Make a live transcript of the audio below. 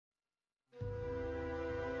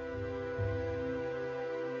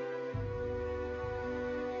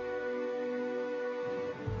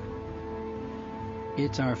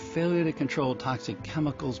It's our failure to control toxic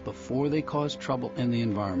chemicals before they cause trouble in the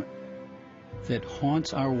environment that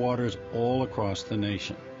haunts our waters all across the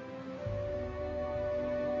nation.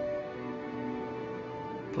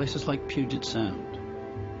 Places like Puget Sound,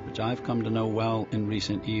 which I've come to know well in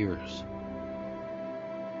recent years.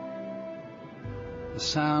 The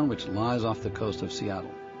Sound, which lies off the coast of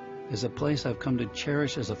Seattle, is a place I've come to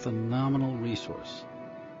cherish as a phenomenal resource.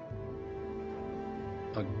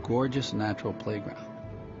 A gorgeous natural playground,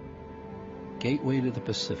 gateway to the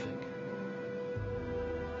Pacific,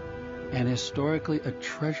 and historically a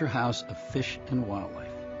treasure house of fish and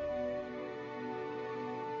wildlife.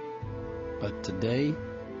 But today,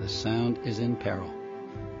 the Sound is in peril.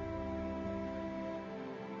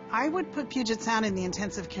 I would put Puget Sound in the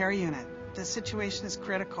intensive care unit. The situation is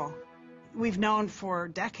critical. We've known for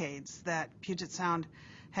decades that Puget Sound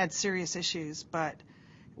had serious issues, but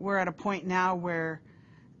we're at a point now where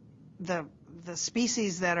the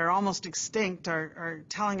species that are almost extinct are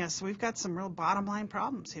telling us we've got some real bottom line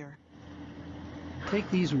problems here. Take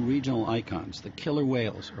these regional icons, the killer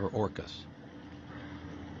whales or orcas.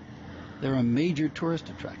 They're a major tourist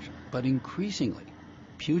attraction, but increasingly,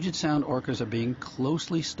 Puget Sound orcas are being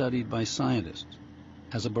closely studied by scientists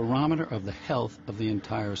as a barometer of the health of the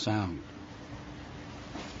entire Sound.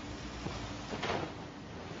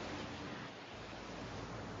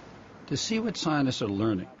 To see what scientists are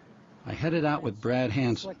learning, I headed out with Brad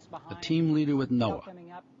Hansen, a team leader with NOAA,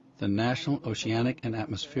 the National Oceanic and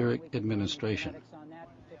Atmospheric Administration.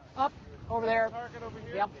 Up, over there.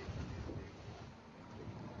 Yep.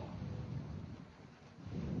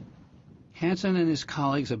 Hansen and his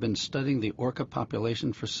colleagues have been studying the orca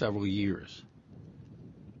population for several years.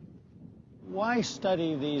 Why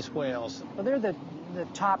study these whales? Well, they're the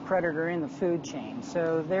top predator in the food chain,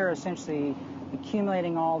 so they're essentially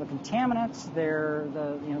accumulating all the contaminants. They're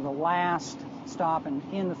the last stop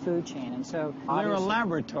in the food chain, and so they're a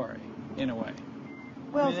laboratory in a way.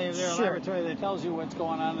 Well, I mean, they're sure. a laboratory that tells you what's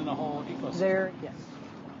going on in the whole ecosystem. Yes.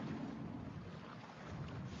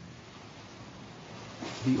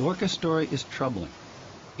 The orca story is troubling.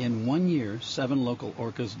 In 1 year, 7 local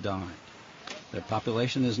orcas died. Their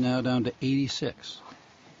population is now down to 86,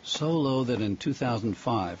 so low that in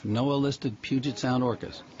 2005, NOAA listed Puget Sound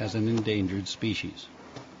orcas as an endangered species.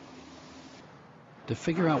 To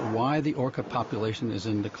figure out why the orca population is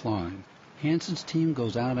in decline, Hansen's team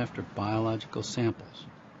goes out after biological samples.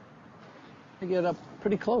 You get up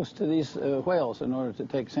pretty close to these whales in order to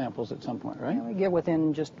take samples at some point, right? Yeah, we get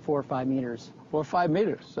within just 4 or 5 meters. 4 or 5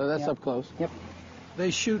 meters, so that's Yep. up close. Yep.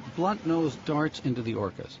 They shoot blunt-nosed darts into the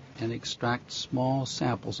orcas and extract small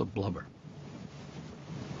samples of blubber.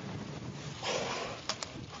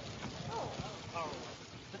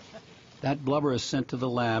 That blubber is sent to the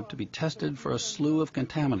lab to be tested for a slew of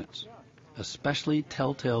contaminants, especially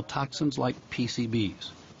telltale toxins like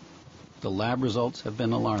PCBs. The lab results have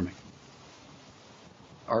been alarming.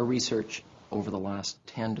 Our research over the last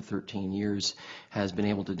 10 to 13 years has been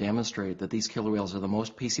able to demonstrate that these killer whales are the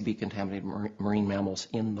most PCB-contaminated marine mammals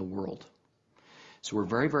in the world. So we're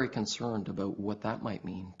very, very concerned about what that might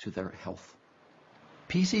mean to their health.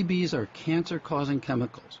 PCBs are cancer-causing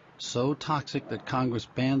chemicals, so toxic that Congress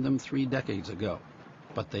banned them 3 decades ago,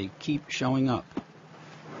 but they keep showing up.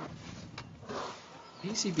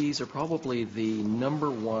 PCBs are probably the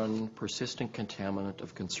 #1 persistent contaminant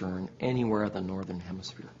of concern anywhere in the Northern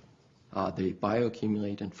Hemisphere. They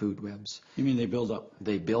bioaccumulate in food webs. You mean they build up?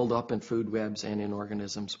 They build up in food webs and in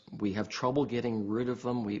organisms. We have trouble getting rid of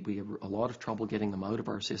them. We have a lot of trouble getting them out of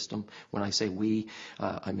our system. When I say we,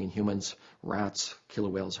 I mean humans, rats, killer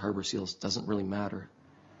whales, harbor seals, doesn't really matter.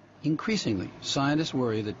 Increasingly, scientists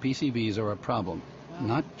worry that PCBs are a problem,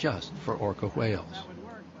 not just for orca whales.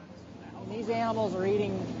 These animals are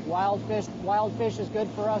eating wild fish. Wild fish is good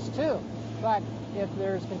for us too. But if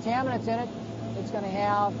there's contaminants in it, it's going to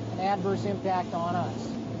have an adverse impact on us.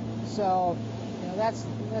 So, that's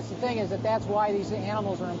the thing, is that's why these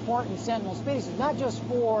animals are important sentinel species, not just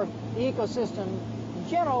for the ecosystem in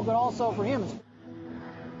general, but also for humans.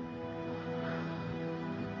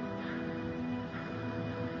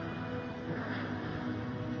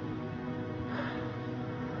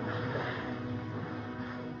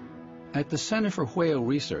 At the Center for Whale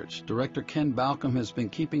Research, Director Ken Balcom has been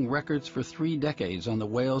keeping records for 3 decades on the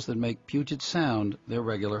whales that make Puget Sound their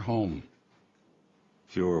regular home.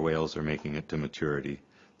 Fewer whales are making it to maturity.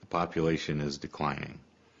 The population is declining.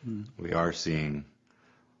 We are seeing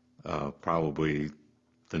probably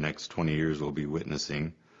the next 20 years we'll be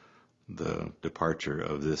witnessing the departure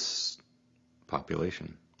of this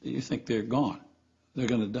population. You think they're gone? They're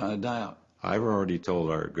going to die out? I've already told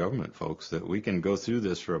our government folks that we can go through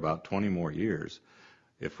this for about 20 more years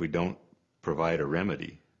if we don't provide a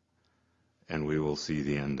remedy, and we will see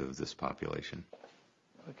the end of this population.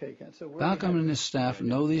 Okay, Ken, so Balcom and his staff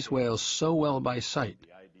know these whales so well by sight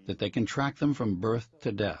that they can track them from birth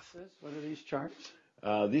to death. what are these charts?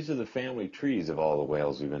 These are the family trees of all the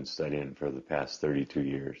whales we've been studying for the past 32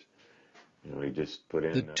 years. We just put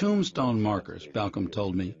in... The tombstone markers, Balcom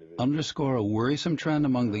told me, underscore a worrisome trend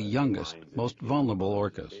among the youngest, most vulnerable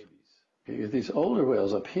orcas. You get these older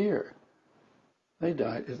whales up here. They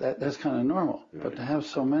died. That's kind of normal. Right. But to have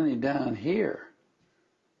so many down here,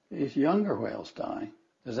 these younger whales dying,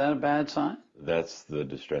 is that a bad sign? That's the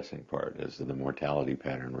distressing part, is the mortality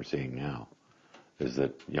pattern we're seeing now, is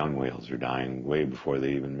that young whales are dying way before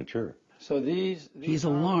they even mature. So He's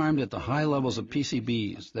alarmed at the high levels of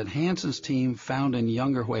PCBs that Hansen's team found in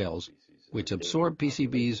younger whales, which absorb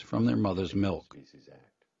PCBs from their mother's milk.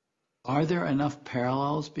 Are there enough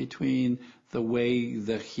parallels between the way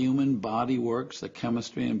the human body works, the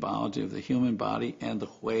chemistry and biology of the human body, and the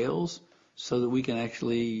whales, so that we can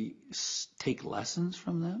actually take lessons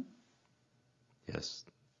from them? Yes.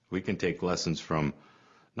 We can take lessons from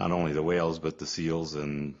not only the whales, but the seals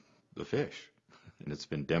and the fish. And it's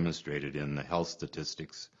been demonstrated in the health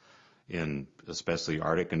statistics in especially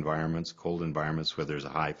Arctic environments, cold environments where there's a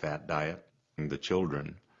high-fat diet. And the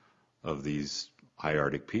children of these high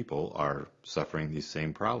Arctic people are suffering these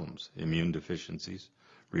same problems, immune deficiencies,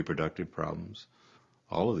 reproductive problems.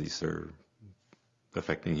 All of these are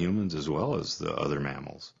affecting humans as well as the other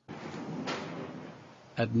mammals.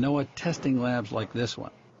 At NOAA testing labs like this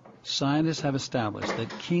one, scientists have established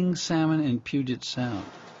that king salmon in Puget Sound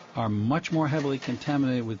are much more heavily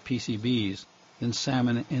contaminated with PCBs than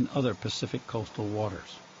salmon in other Pacific coastal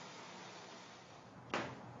waters.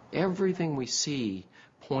 Everything we see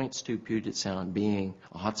points to Puget Sound being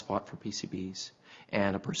a hotspot for PCBs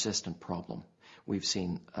and a persistent problem. We've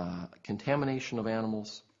seen contamination of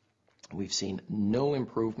animals. We've seen no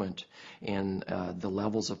improvement in the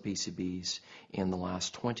levels of PCBs in the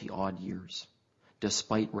last 20-odd years,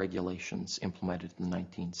 despite regulations implemented in the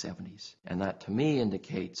 1970s. And that, to me,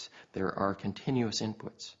 indicates there are continuous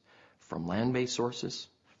inputs from land-based sources,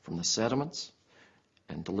 from the sediments,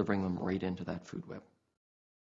 and delivering them right into that food web.